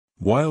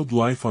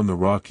Wildlife on the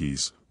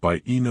Rockies,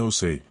 by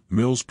Enos A.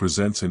 Mills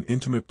presents an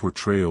intimate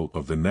portrayal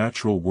of the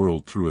natural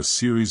world through a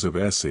series of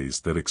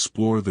essays that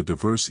explore the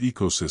diverse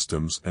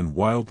ecosystems and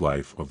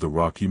wildlife of the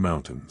Rocky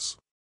Mountains.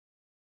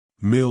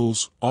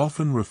 Mills,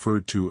 often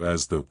referred to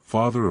as the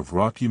father of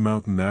Rocky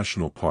Mountain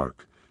National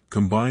Park,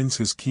 combines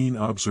his keen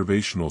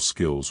observational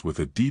skills with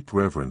a deep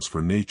reverence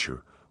for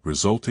nature,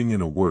 resulting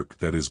in a work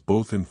that is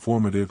both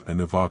informative and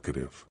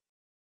evocative.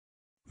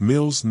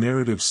 Mills'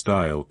 narrative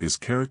style is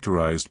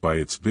characterized by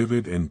its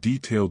vivid and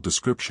detailed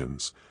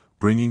descriptions,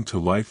 bringing to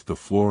life the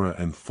flora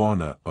and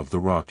fauna of the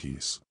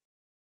Rockies.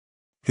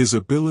 His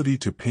ability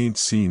to paint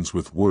scenes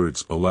with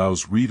words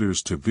allows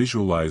readers to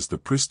visualize the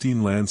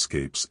pristine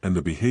landscapes and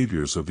the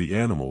behaviors of the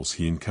animals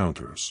he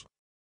encounters.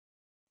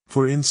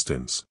 For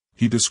instance,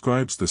 he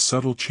describes the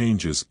subtle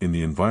changes in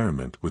the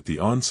environment with the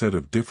onset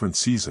of different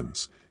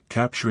seasons,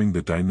 capturing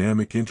the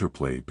dynamic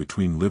interplay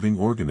between living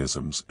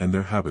organisms and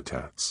their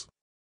habitats.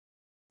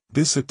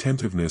 This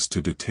attentiveness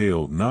to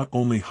detail not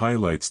only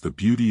highlights the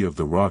beauty of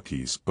the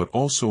Rockies but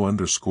also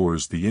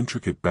underscores the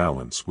intricate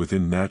balance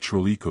within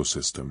natural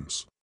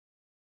ecosystems.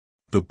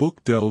 The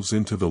book delves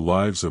into the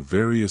lives of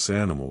various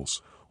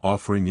animals,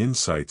 offering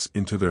insights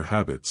into their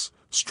habits,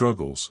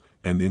 struggles,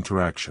 and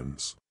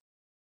interactions.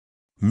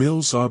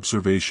 Mills'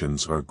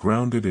 observations are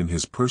grounded in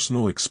his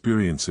personal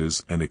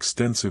experiences and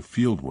extensive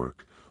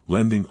fieldwork,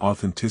 lending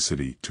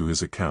authenticity to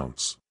his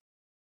accounts.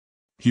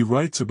 He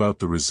writes about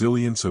the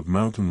resilience of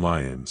mountain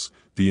lions,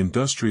 the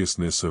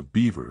industriousness of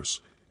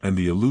beavers, and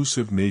the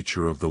elusive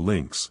nature of the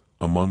lynx,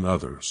 among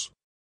others.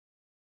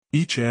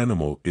 Each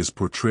animal is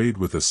portrayed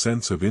with a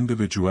sense of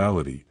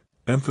individuality,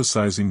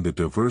 emphasizing the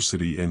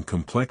diversity and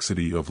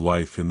complexity of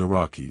life in the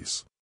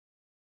Rockies.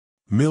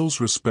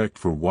 Mills' respect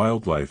for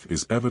wildlife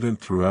is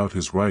evident throughout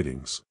his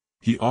writings.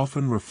 He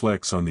often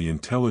reflects on the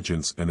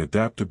intelligence and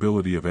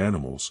adaptability of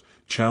animals,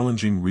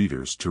 challenging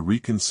readers to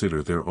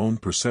reconsider their own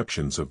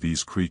perceptions of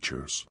these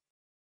creatures.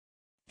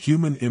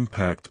 Human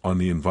impact on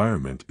the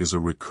environment is a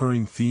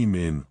recurring theme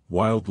in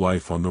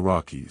Wildlife on the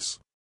Rockies.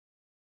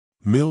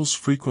 Mills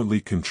frequently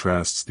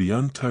contrasts the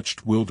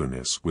untouched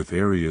wilderness with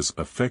areas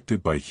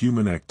affected by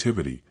human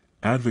activity,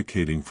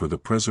 advocating for the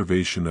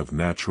preservation of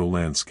natural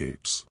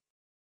landscapes.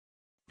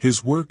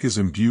 His work is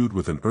imbued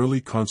with an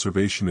early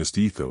conservationist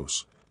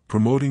ethos,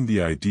 promoting the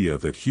idea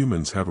that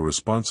humans have a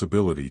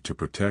responsibility to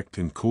protect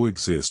and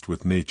coexist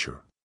with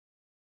nature.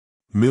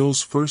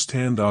 Mills'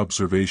 first-hand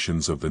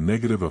observations of the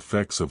negative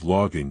effects of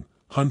logging,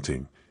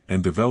 hunting,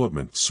 and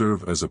development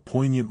serve as a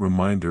poignant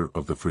reminder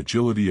of the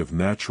fragility of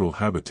natural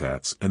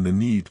habitats and the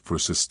need for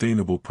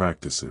sustainable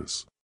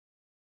practices.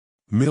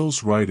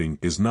 Mills' writing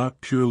is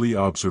not purely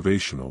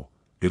observational,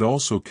 it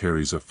also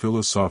carries a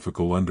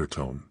philosophical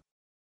undertone.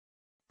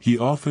 He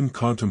often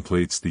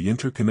contemplates the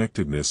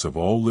interconnectedness of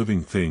all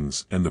living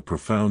things and the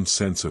profound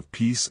sense of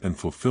peace and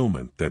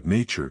fulfillment that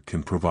nature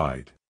can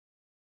provide.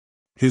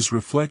 His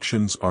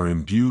reflections are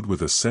imbued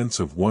with a sense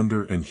of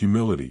wonder and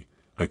humility,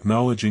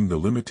 acknowledging the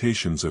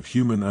limitations of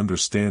human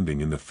understanding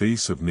in the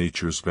face of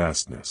nature's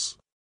vastness.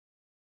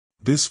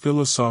 This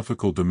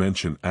philosophical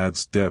dimension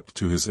adds depth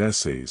to his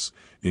essays,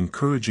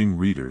 encouraging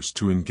readers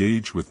to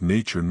engage with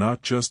nature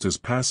not just as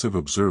passive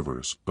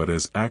observers but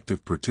as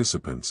active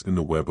participants in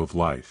the web of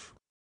life.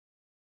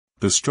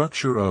 The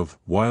structure of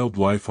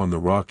Wildlife on the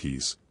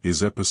Rockies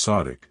is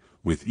episodic,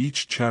 with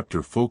each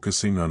chapter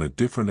focusing on a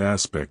different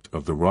aspect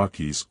of the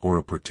Rockies or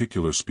a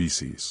particular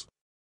species.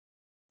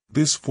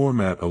 This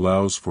format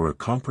allows for a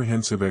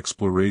comprehensive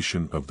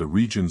exploration of the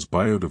region's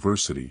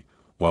biodiversity,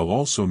 while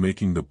also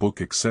making the book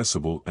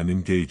accessible and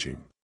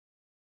engaging.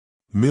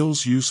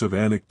 Mills' use of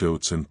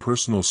anecdotes and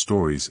personal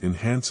stories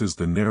enhances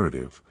the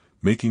narrative,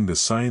 making the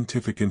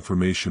scientific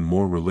information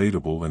more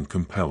relatable and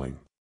compelling.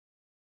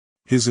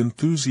 His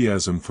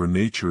enthusiasm for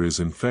nature is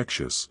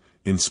infectious,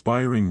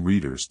 inspiring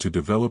readers to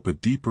develop a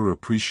deeper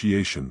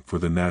appreciation for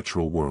the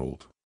natural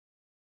world.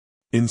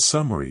 In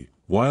summary,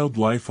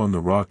 Wildlife on the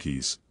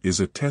Rockies is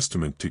a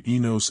testament to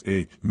Enos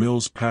A.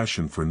 Mills'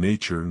 passion for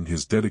nature and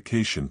his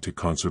dedication to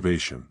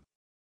conservation.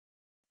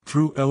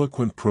 Through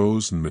eloquent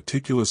prose and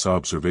meticulous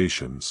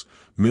observations,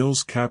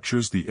 Mills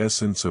captures the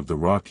essence of the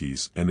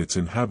Rockies and its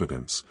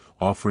inhabitants,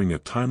 offering a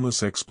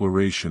timeless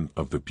exploration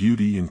of the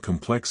beauty and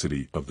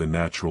complexity of the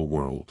natural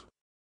world.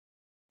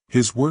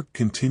 His work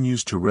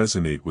continues to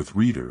resonate with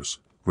readers,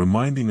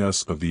 reminding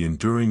us of the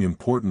enduring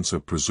importance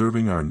of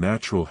preserving our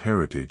natural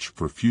heritage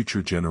for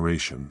future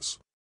generations.